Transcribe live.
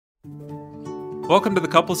Welcome to the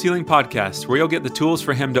Couples Healing Podcast, where you'll get the tools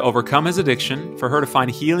for him to overcome his addiction, for her to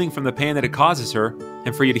find healing from the pain that it causes her,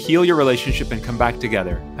 and for you to heal your relationship and come back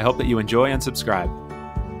together. I hope that you enjoy and subscribe.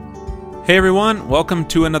 Hey everyone, welcome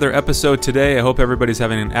to another episode today. I hope everybody's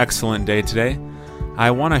having an excellent day today.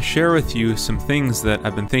 I want to share with you some things that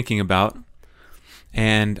I've been thinking about,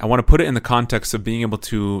 and I want to put it in the context of being able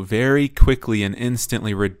to very quickly and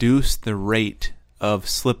instantly reduce the rate of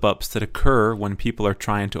slip-ups that occur when people are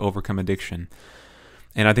trying to overcome addiction.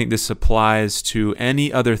 And I think this applies to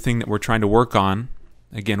any other thing that we're trying to work on.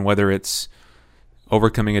 Again, whether it's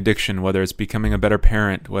overcoming addiction, whether it's becoming a better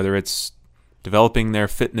parent, whether it's developing their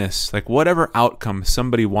fitness, like whatever outcome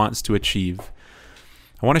somebody wants to achieve.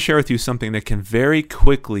 I want to share with you something that can very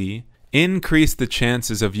quickly increase the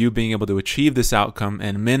chances of you being able to achieve this outcome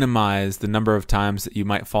and minimize the number of times that you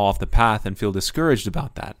might fall off the path and feel discouraged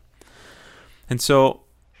about that. And so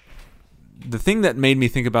the thing that made me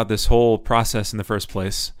think about this whole process in the first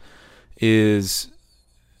place is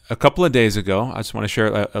a couple of days ago. I just want to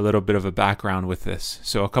share a little bit of a background with this.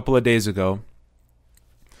 So a couple of days ago,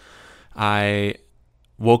 I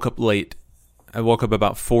woke up late. I woke up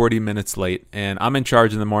about 40 minutes late, and I'm in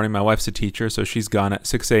charge in the morning. My wife's a teacher, so she's gone at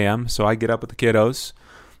 6 a.m. So I get up with the kiddos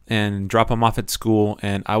and drop them off at school,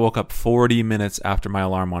 and I woke up 40 minutes after my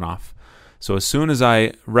alarm went off. So as soon as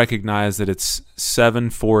I recognize that it's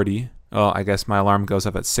 7:40, I guess my alarm goes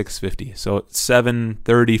up at 6:50. So at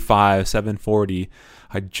 7:35, 7:40,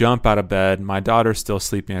 I jump out of bed. My daughter's still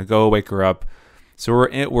sleeping. I go wake her up. So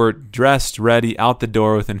we're dressed, ready, out the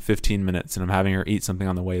door within 15 minutes, and I'm having her eat something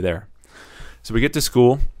on the way there. So we get to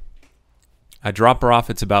school. I drop her off.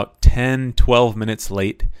 It's about 10, 12 minutes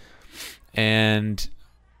late. And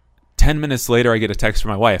 10 minutes later, I get a text from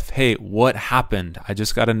my wife. Hey, what happened? I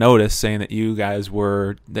just got a notice saying that you guys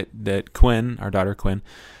were, that Quinn, our daughter Quinn,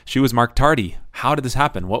 she was marked tardy. How did this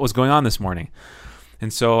happen? What was going on this morning?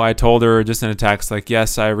 And so I told her just in a text, like,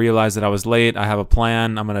 yes, I realized that I was late. I have a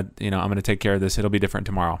plan. I'm going to take care of this. It'll be different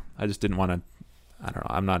tomorrow. I just didn't want to, I don't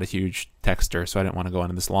know. I'm not a huge texter, so I didn't want to go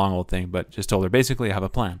into this long old thing, but just told her basically I have a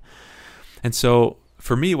plan. And so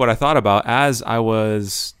for me, what I thought about as I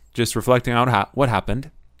was just reflecting on what happened,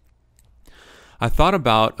 I thought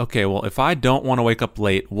about, okay, well, if I don't want to wake up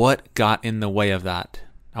late, what got in the way of that?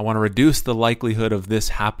 I want to reduce the likelihood of this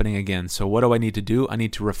happening again. So what do I need to do? I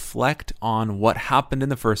need to reflect on what happened in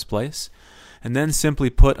the first place, and then simply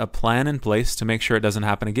put a plan in place to make sure it doesn't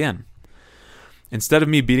happen again. Instead of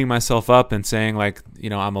me beating myself up and saying like,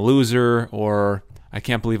 I'm a loser, or I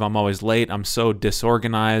can't believe I'm always late, I'm so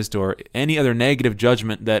disorganized, or any other negative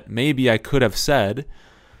judgment that maybe I could have said,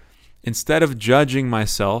 instead of judging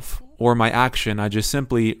myself or my action, I just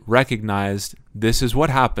simply recognized this is what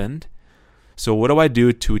happened. So what do I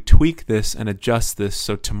do to tweak this and adjust this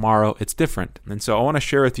so tomorrow it's different? And so I want to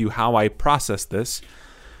share with you how I process this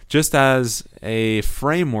just as a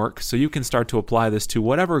framework so you can start to apply this to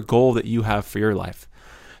whatever goal that you have for your life.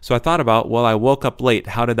 So I thought about, well, I woke up late.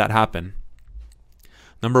 How did that happen?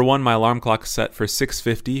 Number one, my alarm clock is set for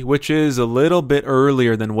 6:50, which is a little bit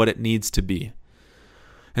earlier than what it needs to be.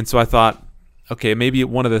 And so I thought, okay, maybe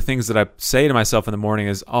one of the things that I say to myself in the morning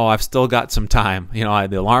is, I've still got some time. The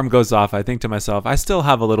alarm goes off. I think to myself, I still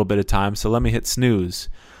have a little bit of time, so let me hit snooze.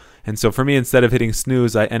 And so for me, instead of hitting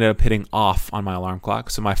snooze, I ended up hitting off on my alarm clock.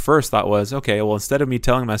 So my first thought was, okay, well, instead of me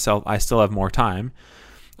telling myself I still have more time,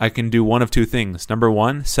 I can do one of two things. Number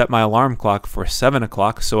one, set my alarm clock for 7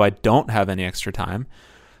 o'clock so I don't have any extra time.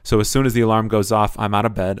 So as soon as the alarm goes off, I'm out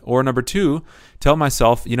of bed. Or number two, tell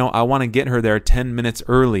myself, I want to get her there 10 minutes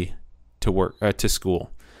early to work, to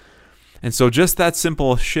school. And so just that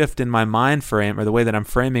simple shift in my mind frame, or the way that I'm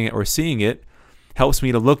framing it or seeing it, helps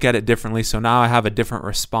me to look at it differently. So now I have a different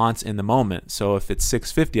response in the moment. So if it's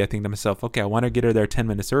 6:50, I think to myself, okay, I want to get her there 10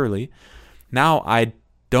 minutes early. Now I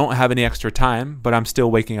don't have any extra time, but I'm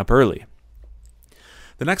still waking up early.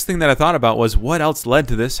 The next thing that I thought about was, what else led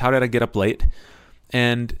to this? How did I get up late?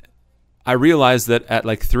 And I realized that at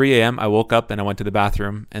like 3 a.m., I woke up and I went to the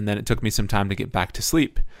bathroom, and then it took me some time to get back to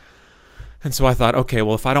sleep. And so I thought, okay,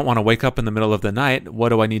 well, if I don't want to wake up in the middle of the night, what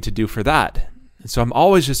do I need to do for that? And so I'm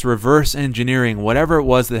always just reverse engineering whatever it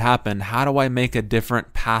was that happened. How do I make a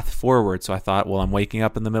different path forward? So I thought, well, I'm waking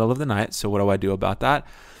up in the middle of the night. So what do I do about that?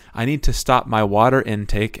 I need to stop my water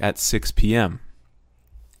intake at 6 p.m.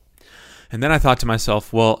 And then I thought to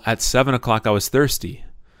myself, well, at 7 o'clock, I was thirsty.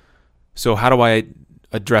 So how do I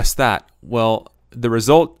address that? Well, the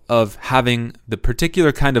result of having the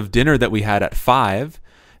particular kind of dinner that we had at 5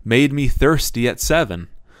 made me thirsty at 7.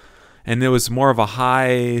 And it was more of a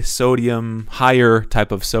higher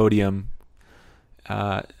type of sodium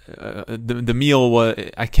the meal was,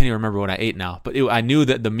 I can't even remember what I ate now, but I knew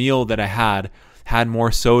that the meal that I had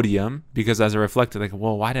more sodium, because as I reflected, like,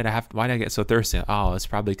 well, why did I get so thirsty? Oh, it's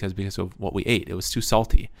probably because of what we ate. It was too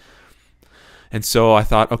salty. And so I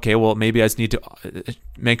thought, okay, well, maybe I just need to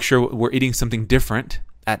make sure we're eating something different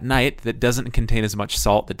at night that doesn't contain as much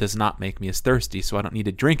salt, that does not make me as thirsty, so I don't need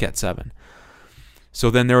to drink at 7. So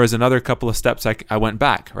then there was another couple of steps I went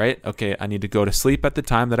back, right? Okay, I need to go to sleep at the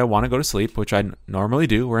time that I want to go to sleep, which I normally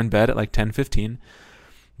do. We're in bed at like 10:15.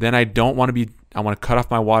 Then I want to cut off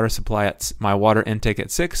my water supply my water intake at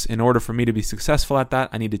 6. In order for me to be successful at that,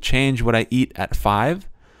 I need to change what I eat at 5.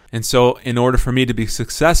 And so in order for me to be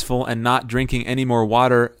successful and not drinking any more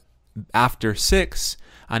water after 6,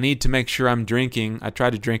 I need to make sure I'm drinking. I try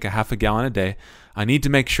to drink a half a gallon a day. I need to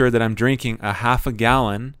make sure that I'm drinking a half a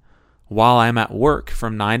gallon while I'm at work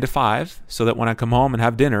from 9 to 5, so that when I come home and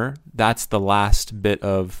have dinner, that's the last bit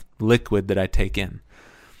of liquid that I take in.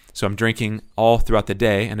 So I'm drinking all throughout the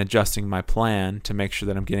day and adjusting my plan to make sure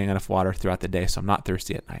that I'm getting enough water throughout the day so I'm not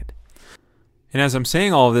thirsty at night. And as I'm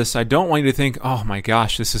saying all of this, I don't want you to think, oh my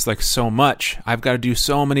gosh, this is like so much. I've got to do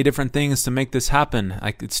so many different things to make this happen.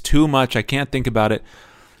 Like, it's too much. I can't think about it,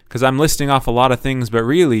 because I'm listing off a lot of things, but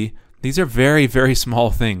really, these are very, very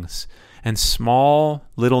small things. And small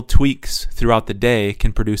little tweaks throughout the day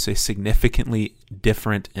can produce a significantly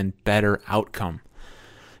different and better outcome.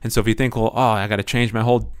 And so if you think, well, I got to change my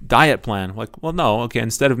whole diet plan. Like, well, no. Okay,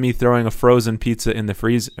 instead of me throwing a frozen pizza in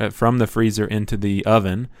the from the freezer into the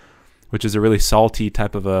oven, which is a really salty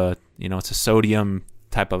type of it's a sodium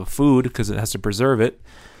type of a food because it has to preserve it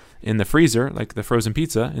in the freezer, like the frozen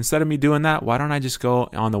pizza. Instead of me doing that, why don't I just go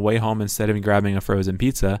on the way home, instead of me grabbing a frozen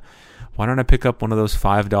pizza, why don't I pick up one of those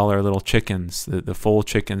 $5 little chickens, the full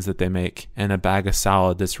chickens that they make, and a bag of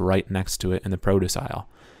salad that's right next to it in the produce aisle?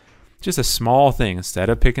 Just a small thing. Instead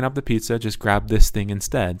of picking up the pizza, just grab this thing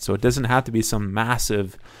instead. So it doesn't have to be some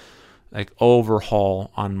massive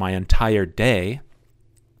overhaul on my entire day.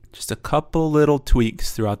 Just a couple little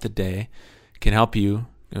tweaks throughout the day can help you,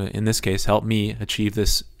 in this case, help me achieve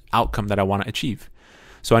this outcome that I want to achieve.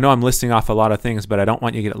 So I know I'm listing off a lot of things, but I don't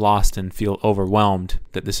want you to get lost and feel overwhelmed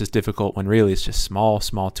that this is difficult, when really it's just small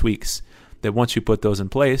tweaks that once you put those in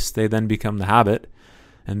place, they then become the habit.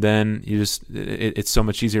 And then it's so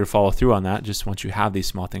much easier to follow through on that just once you have these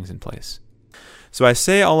small things in place. So I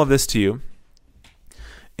say all of this to you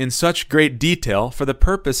in such great detail for the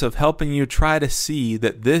purpose of helping you try to see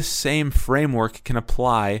that this same framework can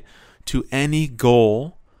apply to any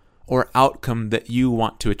goal or outcome that you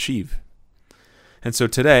want to achieve. And so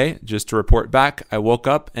today, just to report back, I woke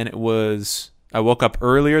up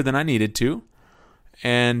earlier than I needed to,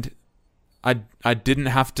 and I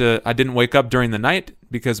didn't wake up during the night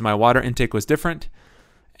because my water intake was different,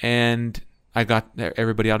 and I got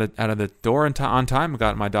everybody out of the door on time. I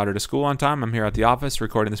got my daughter to school on time. I'm here at the office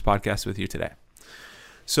recording this podcast with you today.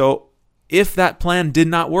 So if that plan did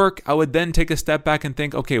not work, I would then take a step back and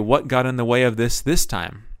think, okay, what got in the way of this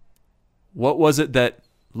time? What was it that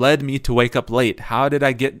led me to wake up late? How did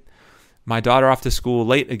I get my daughter off to school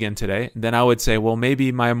late again today? Then I would say, well,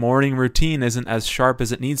 maybe my morning routine isn't as sharp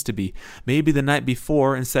as it needs to be. Maybe the night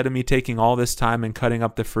before, instead of me taking all this time and cutting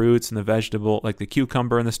up the fruits and the vegetable, like the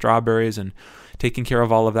cucumber and the strawberries, and taking care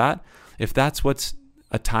of all of that, if that's what's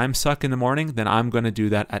a time suck in the morning, then I'm going to do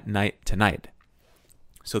that at night tonight.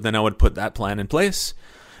 So then I would put that plan in place,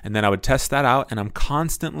 and then I would test that out, and I'm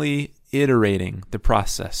constantly iterating the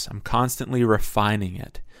process. I'm constantly refining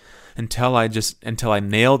it until I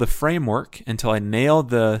nail the framework, until I nail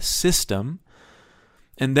the system,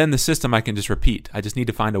 and then the system I can just repeat. I just need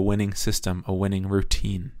to find a winning system, a winning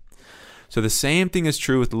routine. So the same thing is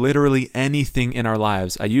true with literally anything in our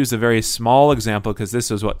lives. I use a very small example because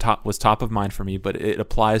this is what was top of mind for me, but it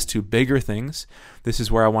applies to bigger things. This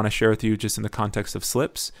is where I want to share with you just in the context of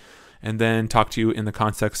slips, and then talk to you in the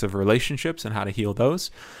context of relationships and how to heal those.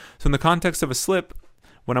 So in the context of a slip,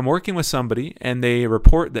 when I'm working with somebody and they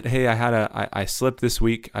report that, hey, I slipped this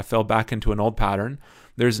week, I fell back into an old pattern,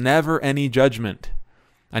 there's never any judgment.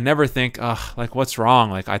 I never think, what's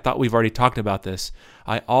wrong? I thought we've already talked about this.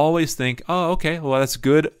 I always think, okay, well, that's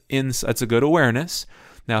good. That's a good awareness.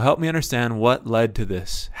 Now help me understand what led to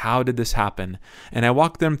this. How did this happen? And I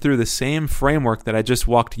walk them through the same framework that I just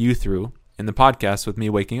walked you through in the podcast with me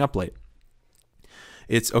waking up late.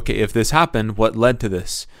 It's, okay, if this happened, what led to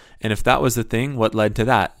this? And if that was the thing, what led to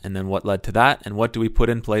that? And then what led to that? And what do we put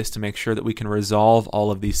in place to make sure that we can resolve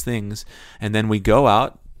all of these things? And then we go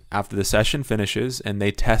out after the session finishes and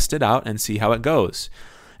they test it out and see how it goes.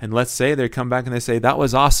 And let's say they come back and they say, that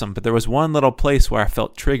was awesome, but there was one little place where I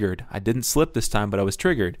felt triggered. I didn't slip this time, but I was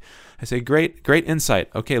triggered. I say, great insight.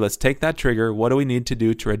 Okay, let's take that trigger. What do we need to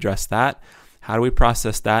do to address that? How do we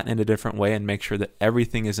process that in a different way and make sure that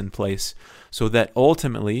everything is in place so that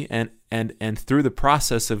ultimately and through the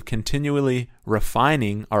process of continually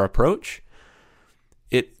refining our approach,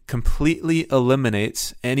 it completely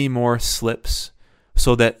eliminates any more slips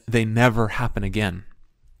so that they never happen again.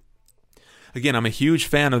 Again, I'm a huge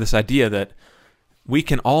fan of this idea that we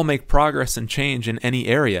can all make progress and change in any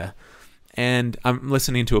area. And I'm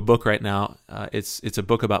listening to a book right now. It's a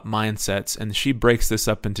book about mindsets, and she breaks this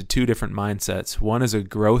up into two different mindsets. One is a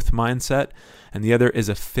growth mindset, and the other is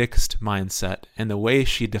a fixed mindset. And the way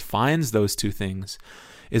she defines those two things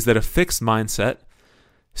is that a fixed mindset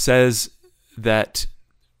says that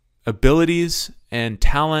abilities and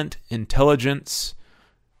talent, intelligence,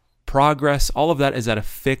 progress, all of that is at a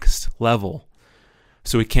fixed level.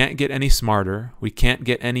 So we can't get any smarter. We can't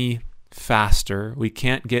get any faster. We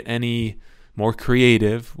can't get any more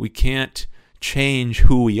creative. We can't change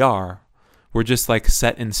who we are. We're just like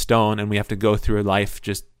set in stone, and we have to go through life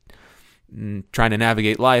just trying to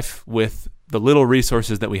navigate life with the little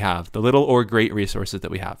resources that we have, the little or great resources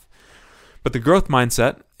that we have. But the growth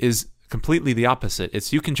mindset is completely the opposite.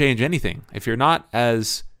 It's you can change anything. If you're not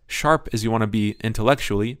as sharp as you want to be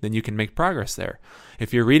intellectually, then you can make progress there.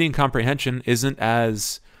 If your reading comprehension isn't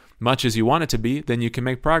as much as you want it to be, then you can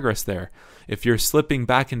make progress there. If you're slipping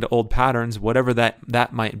back into old patterns, whatever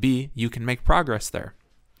that might be, you can make progress there.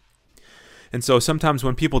 And so sometimes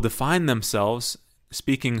when people define themselves,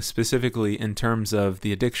 speaking specifically in terms of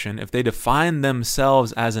the addiction, if they define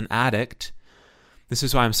themselves as an addict, this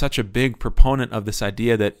is why I'm such a big proponent of this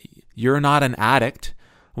idea that you're not an addict.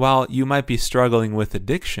 While you might be struggling with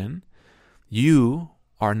addiction, you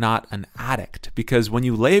are not an addict, because when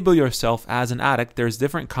you label yourself as an addict, there's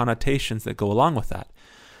different connotations that go along with that.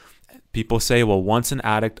 People say, well, once an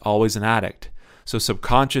addict, always an addict. So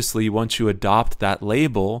subconsciously, once you adopt that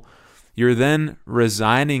label, you're then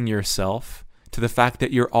resigning yourself to the fact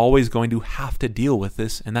that you're always going to have to deal with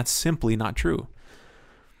this, and that's simply not true.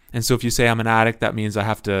 And so if you say I'm an addict, that means I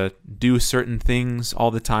have to do certain things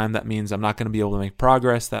all the time. That means I'm not going to be able to make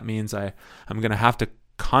progress. That means I'm going to have to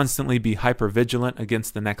constantly be hyper vigilant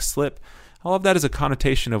against the next slip. All of that is a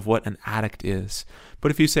connotation of what an addict is.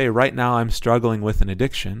 But if you say right now I'm struggling with an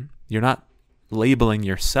addiction, you're not labeling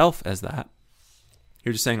yourself as that.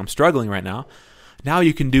 You're just saying I'm struggling right now. Now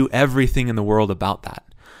you can do everything in the world about that.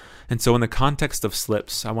 And so in the context of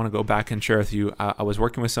slips, I want to go back and share with you, I was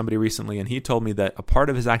working with somebody recently, and he told me that a part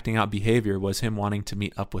of his acting out behavior was him wanting to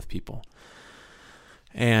meet up with people.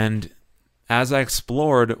 And as I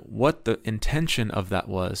explored what the intention of that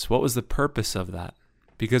was, what was the purpose of that?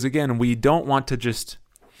 Because again, we don't want to just...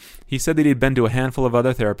 He said that he'd been to a handful of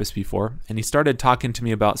other therapists before, and he started talking to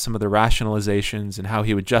me about some of the rationalizations and how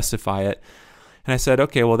he would justify it. And I said,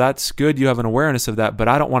 okay, well, that's good. You have an awareness of that, but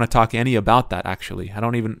I don't want to talk any about that, actually. I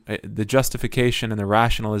don't even... The justification and the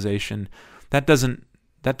rationalization, that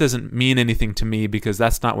doesn't mean anything to me, because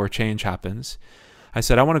that's not where change happens. I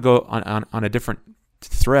said, I want to go on a different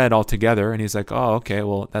thread altogether. And he's like, oh, okay,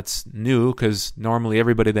 well, that's new, because normally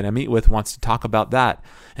everybody that I meet with wants to talk about that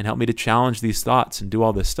and help me to challenge these thoughts and do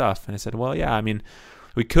all this stuff. And I said, well, yeah, I mean,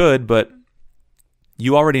 we could, but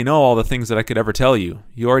you already know all the things that I could ever tell you.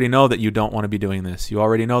 You already know that you don't want to be doing this. You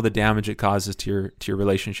already know the damage it causes to your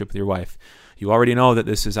relationship with your wife. You already know that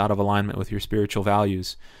this is out of alignment with your spiritual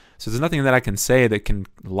values. So there's nothing that I can say that can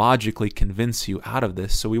logically convince you out of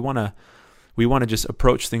this. So we want to just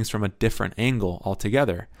approach things from a different angle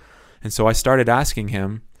altogether. And so I started asking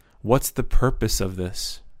him, what's the purpose of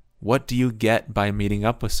this? What do you get by meeting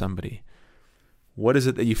up with somebody? What is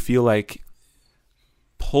it that you feel like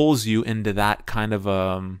pulls you into that kind of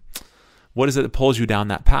what is it that pulls you down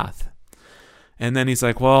that path? And then he's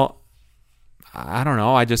like, well, I don't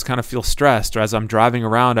know, I just kind of feel stressed, or as I'm driving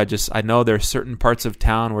around, I know there's certain parts of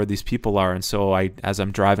town where these people are, and so as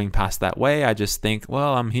I'm driving past that way, I just think,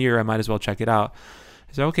 well, I'm here, I might as well check it out.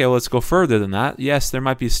 I said, okay, well, let's go further than that. Yes, there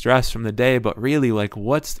might be stress from the day, but really, like,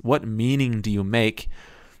 what meaning do you make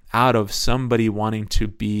out of somebody wanting to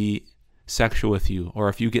be sexual with you, or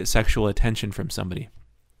if you get sexual attention from somebody?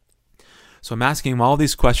 So I'm asking him all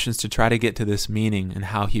these questions to try to get to this meaning and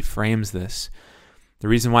how he frames this. The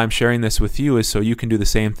reason why I'm sharing this with you is so you can do the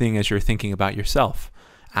same thing as you're thinking about yourself.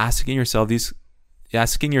 Asking yourself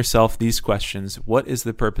these questions. What is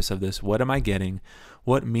the purpose of this? What am I getting?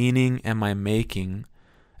 What meaning am I making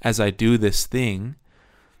as I do this thing?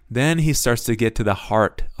 Then he starts to get to the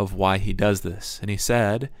heart of why he does this. And he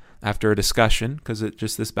said, after a discussion, because it's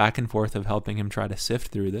just this back and forth of helping him try to sift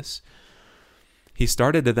through this, he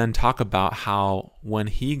started to then talk about how when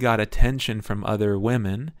he got attention from other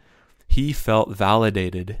women, he felt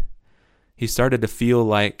validated. He started to feel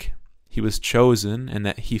like he was chosen and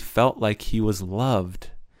that he felt like he was loved.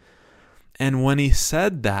 And when he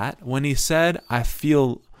said that, when he said, I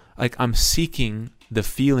feel like I'm seeking the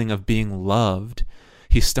feeling of being loved,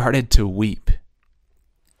 he started to weep.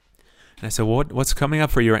 And I said, well, what's coming up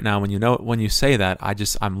for you right now when you say that?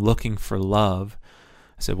 I'm looking for love.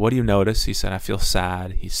 I said, what do you notice? He said, I feel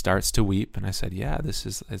sad. He starts to weep. And I said, yeah,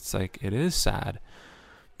 it is sad.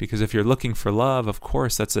 Because if you're looking for love, of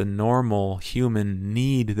course, that's a normal human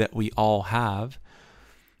need that we all have.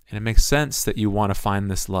 And it makes sense that you want to find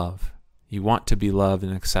this love. You want to be loved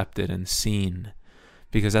and accepted and seen,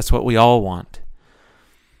 because that's what we all want.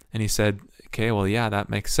 And he said, okay, well, yeah, that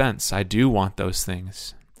makes sense. I do want those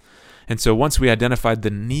things. And so once we identified the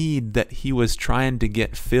need that he was trying to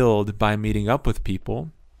get filled by meeting up with people,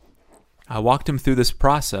 I walked him through this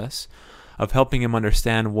process of helping him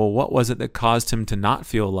understand, well, what was it that caused him to not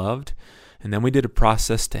feel loved? And then we did a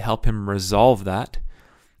process to help him resolve that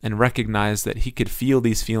and recognize that he could feel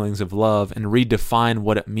these feelings of love and redefine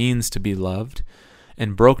what it means to be loved,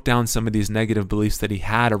 and broke down some of these negative beliefs that he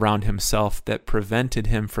had around himself that prevented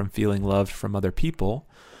him from feeling loved from other people.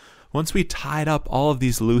 Once we tied up all of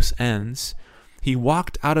these loose ends, he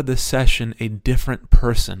walked out of the session a different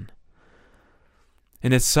person.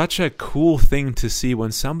 And it's such a cool thing to see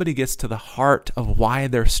when somebody gets to the heart of why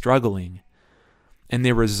they're struggling and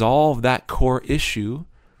they resolve that core issue,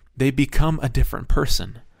 they become a different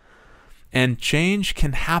person. And change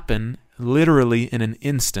can happen literally in an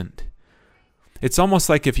instant. It's almost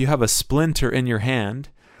like if you have a splinter in your hand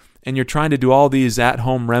and you're trying to do all these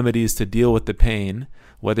at-home remedies to deal with the pain,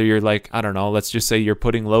 whether you're like, I don't know, let's just say you're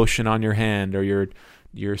putting lotion on your hand, or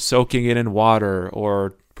you're soaking it in water,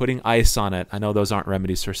 or putting ice on it. I know those aren't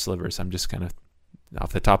remedies for slivers. I'm just kind of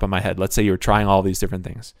off the top of my head. Let's say you're trying all these different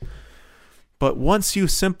things. But once you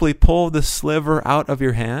simply pull the sliver out of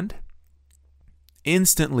your hand,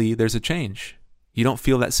 instantly there's a change. You don't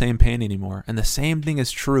feel that same pain anymore. And the same thing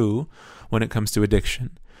is true when it comes to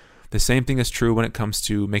addiction. The same thing is true when it comes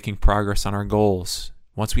to making progress on our goals.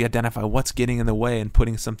 Once we identify what's getting in the way and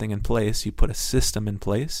putting something in place, you put a system in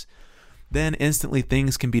place, then instantly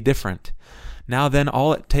things can be different. Now then,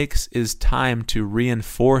 all it takes is time to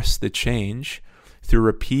reinforce the change through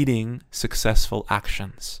repeating successful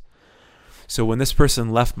actions. So when this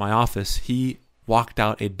person left my office, he walked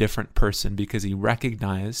out a different person because he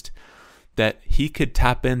recognized that he could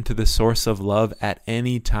tap into the source of love at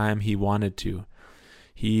any time he wanted to.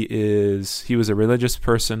 He was a religious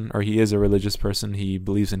person, or he is a religious person. He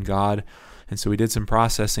believes in God. And so we did some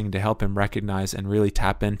processing to help him recognize and really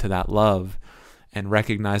tap into that love and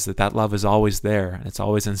recognize that that love is always there and it's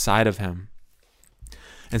always inside of him.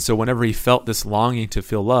 And so whenever he felt this longing to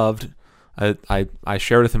feel loved, I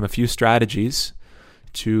shared with him a few strategies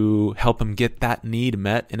to help him get that need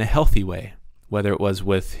met in a healthy way, whether it was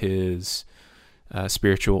with his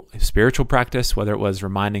spiritual practice, whether it was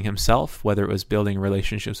reminding himself, whether it was building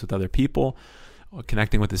relationships with other people, or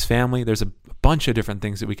connecting with his family. There's a bunch of different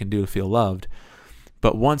things that we can do to feel loved.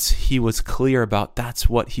 But once he was clear about that's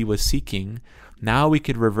what he was seeking, now we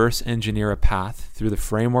could reverse engineer a path through the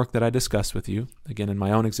framework that I discussed with you, again in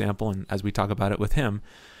my own example, and as we talk about it with him,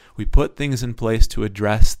 we put things in place to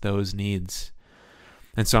address those needs.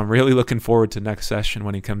 And so I'm really looking forward to next session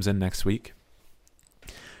when he comes in next week.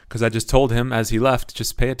 Because I just told him as he left,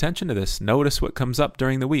 just pay attention to this. Notice what comes up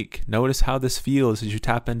during the week. Notice how this feels as you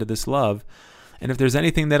tap into this love. And if there's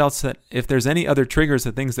if there's any other triggers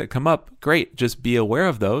or things that come up, great. Just be aware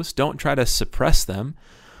of those. Don't try to suppress them.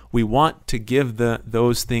 We want to give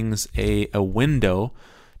those things a window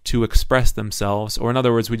to express themselves. Or in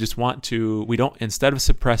other words, instead of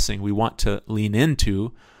suppressing, we want to lean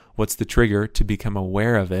into what's the trigger to become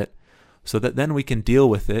aware of it so that then we can deal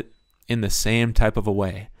with it in the same type of a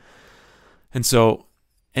way. And so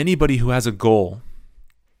anybody who has a goal,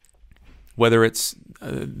 whether it's,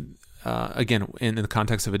 again, in the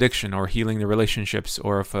context of addiction or healing the relationships,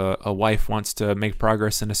 or if a wife wants to make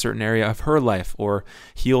progress in a certain area of her life or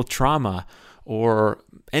heal trauma or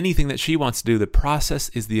anything that she wants to do, the process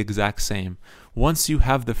is the exact same. Once you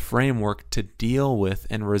have the framework to deal with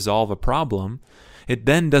and resolve a problem, it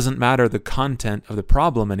then doesn't matter the content of the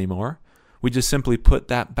problem anymore. We just simply put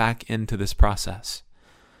that back into this process.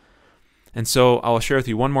 And so I'll share with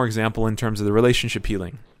you one more example in terms of the relationship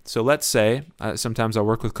healing. So let's say, sometimes I'll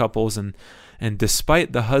work with couples and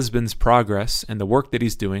despite the husband's progress and the work that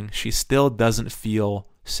he's doing, she still doesn't feel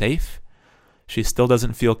safe. She still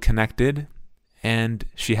doesn't feel connected, and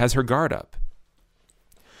she has her guard up.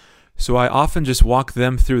 So I often just walk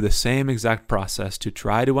them through the same exact process to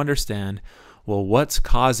try to understand, well, what's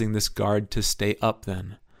causing this guard to stay up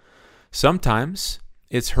then? Sometimes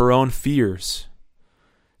it's her own fears.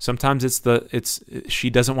 Sometimes she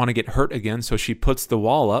doesn't want to get hurt again, so she puts the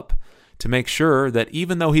wall up to make sure that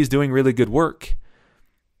even though he's doing really good work,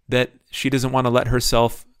 that she doesn't want to let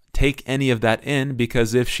herself take any of that in,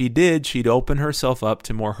 because if she did, she'd open herself up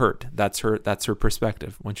to more hurt. That's her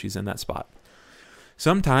perspective when she's in that spot.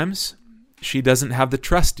 Sometimes she doesn't have the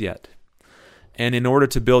trust yet. And in order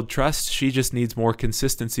to build trust, she just needs more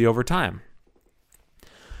consistency over time.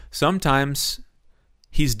 Sometimes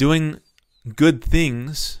he's doing good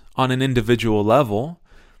things on an individual level,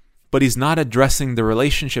 but he's not addressing the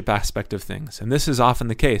relationship aspect of things. And this is often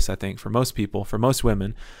the case, I think, for most people, for most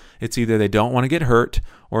women. It's either they don't want to get hurt,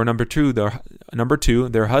 or number two,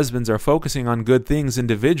 their husbands are focusing on good things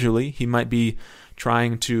individually. He might be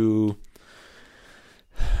trying to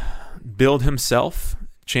build himself,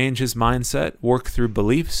 change his mindset, work through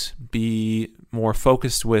beliefs, be more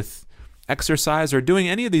focused with exercise, or doing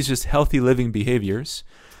any of these just healthy living behaviors.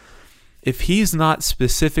 If he's not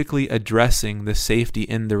specifically addressing the safety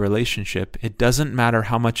in the relationship, it doesn't matter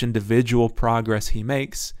how much individual progress he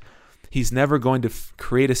makes. He's never going to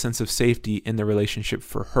create a sense of safety in the relationship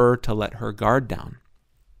for her to let her guard down.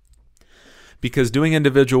 Because doing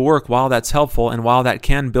individual work, while that's helpful and while that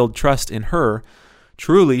can build trust in her,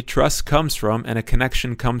 truly trust comes from, and a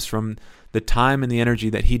connection comes from, the time and the energy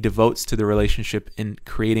that he devotes to the relationship in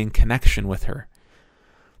creating connection with her.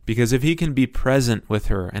 Because if he can be present with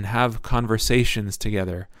her and have conversations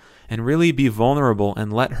together and really be vulnerable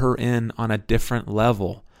and let her in on a different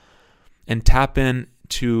level and tap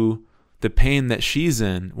into the pain that she's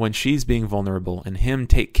in when she's being vulnerable, and him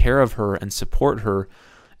take care of her and support her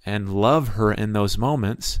and love her in those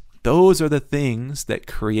moments, those are the things that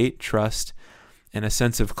create trust and a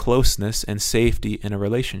sense of closeness and safety in a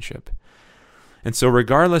relationship. And so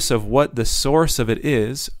regardless of what the source of it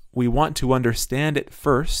is, we want to understand it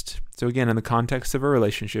first. So again, in the context of a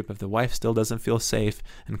relationship, if the wife still doesn't feel safe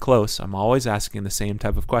and close, I'm always asking the same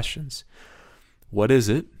type of questions. What is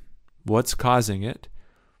it? What's causing it?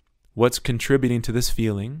 What's contributing to this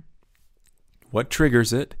feeling? What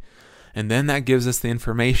triggers it? And then that gives us the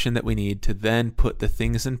information that we need to then put the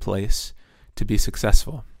things in place to be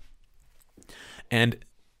successful. And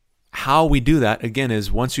how we do that, again,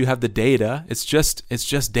 is once you have the data, it's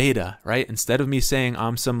just data, right? Instead of me saying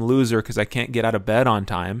I'm some loser because I can't get out of bed on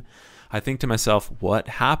time, I think to myself, what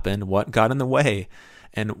happened? What got in the way?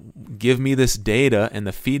 And give me this data and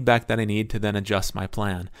the feedback that I need to then adjust my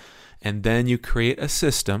plan. And then you create a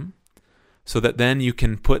system so that then you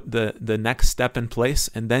can put the next step in place,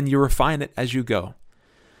 and then you refine it as you go.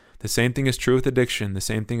 The same thing is true with addiction. The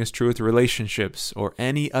same thing is true with relationships or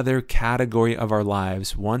any other category of our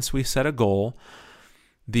lives. Once we set a goal,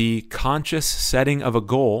 the conscious setting of a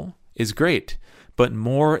goal is great. But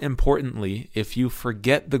more importantly, if you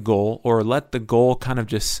forget the goal or let the goal kind of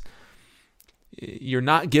just, you're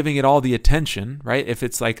not giving it all the attention, right? If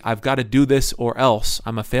it's like, I've got to do this or else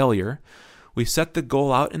I'm a failure. We set the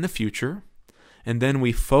goal out in the future, and then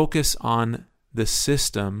we focus on the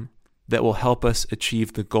system that will help us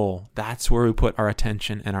achieve the goal. That's where we put our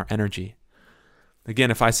attention and our energy.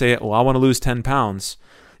 Again, if I say, well, I want to lose 10 pounds,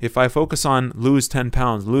 if I focus on lose 10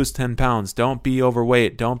 pounds, don't be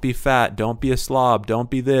overweight, don't be fat, don't be a slob, don't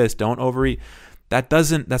be this, don't overeat,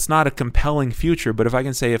 that's not a compelling future. But if I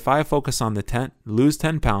can say, if I focus on lose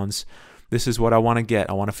 10 pounds, this is what I want to get.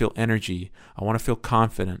 I want to feel energy. I want to feel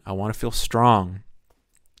confident. I want to feel strong.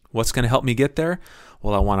 What's going to help me get there?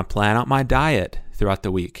 Well, I want to plan out my diet throughout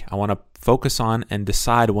the week. I want to focus on and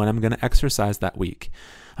decide when I'm going to exercise that week.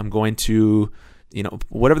 I'm going to,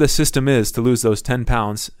 whatever the system is to lose those 10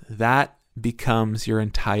 pounds, that becomes your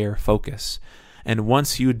entire focus. And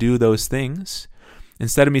once you do those things,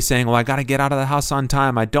 instead of me saying, well, I got to get out of the house on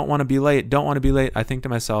time, I don't want to be late, I think to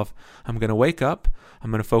myself, I'm going to wake up,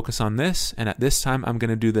 I'm going to focus on this, and at this time, I'm going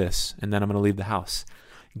to do this, and then I'm going to leave the house.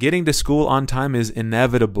 Getting to school on time is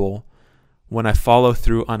inevitable when I follow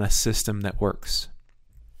through on a system that works.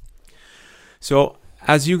 So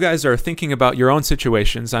as you guys are thinking about your own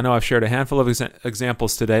situations, I know I've shared a handful of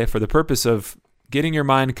examples today for the purpose of getting your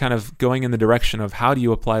mind kind of going in the direction of how do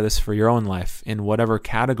you apply this for your own life in whatever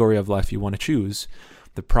category of life you want to choose.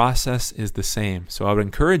 The process is the same. So I would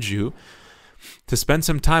encourage you to spend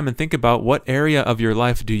some time and think about what area of your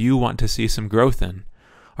life do you want to see some growth in.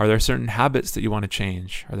 Are there certain habits that you want to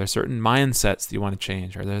change? Are there certain mindsets that you want to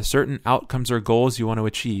change? Are there certain outcomes or goals you want to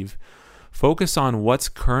achieve? Focus on what's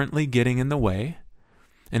currently getting in the way.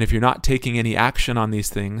 And if you're not taking any action on these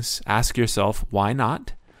things, ask yourself, why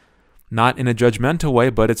not? Not in a judgmental way,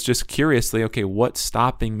 but it's just curiously, okay, what's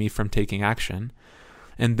stopping me from taking action?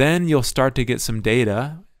 And then you'll start to get some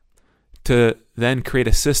data to then create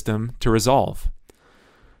a system to resolve.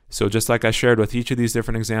 So just like I shared with each of these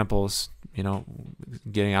different examples,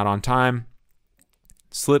 getting out on time,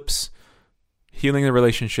 slips, healing the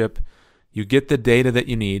relationship, you get the data that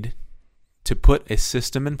you need to put a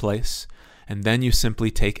system in place, and then you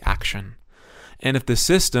simply take action. And if the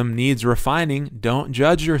system needs refining, don't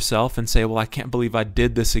judge yourself and say, well, I can't believe I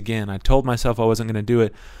did this again. I told myself I wasn't going to do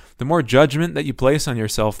it. The more judgment that you place on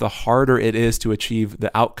yourself, the harder it is to achieve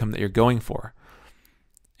the outcome that you're going for.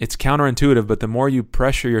 It's counterintuitive, but the more you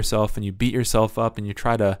pressure yourself and you beat yourself up and you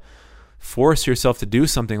try to force yourself to do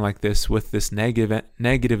something like this with this negative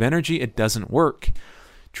energy, it doesn't work.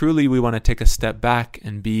 Truly, we want to take a step back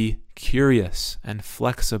and be curious and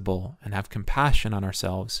flexible and have compassion on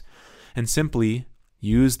ourselves and simply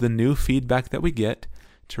use the new feedback that we get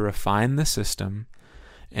to refine the system.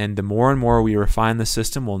 And the more and more we refine the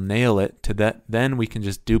system, we'll nail it to that. Then we can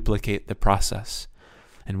just duplicate the process.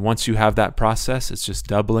 And once you have that process, it's just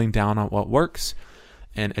doubling down on what works,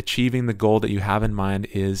 and achieving the goal that you have in mind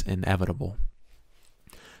is inevitable.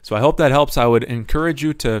 So I hope that helps. I would encourage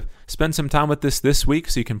you to spend some time with this week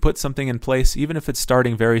so you can put something in place, even if it's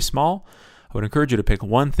starting very small. I would encourage you to pick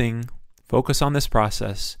one thing, focus on this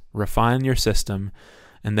process, refine your system,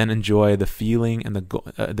 and then enjoy the feeling and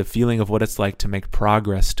the feeling of what it's like to make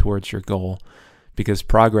progress towards your goal. Because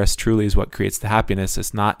progress truly is what creates the happiness.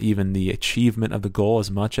 It's not even the achievement of the goal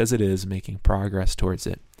as much as it is making progress towards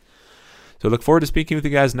it. So look forward to speaking with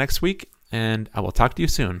you guys next week, and I will talk to you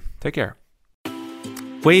soon. Take care.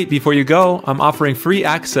 Wait, before you go, I'm offering free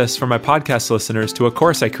access for my podcast listeners to a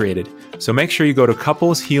course I created. So make sure you go to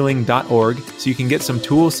coupleshealing.org so you can get some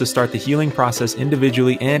tools to start the healing process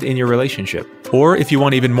individually and in your relationship. Or if you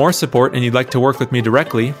want even more support and you'd like to work with me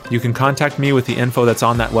directly, you can contact me with the info that's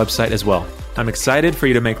on that website as well. I'm excited for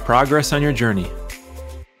you to make progress on your journey.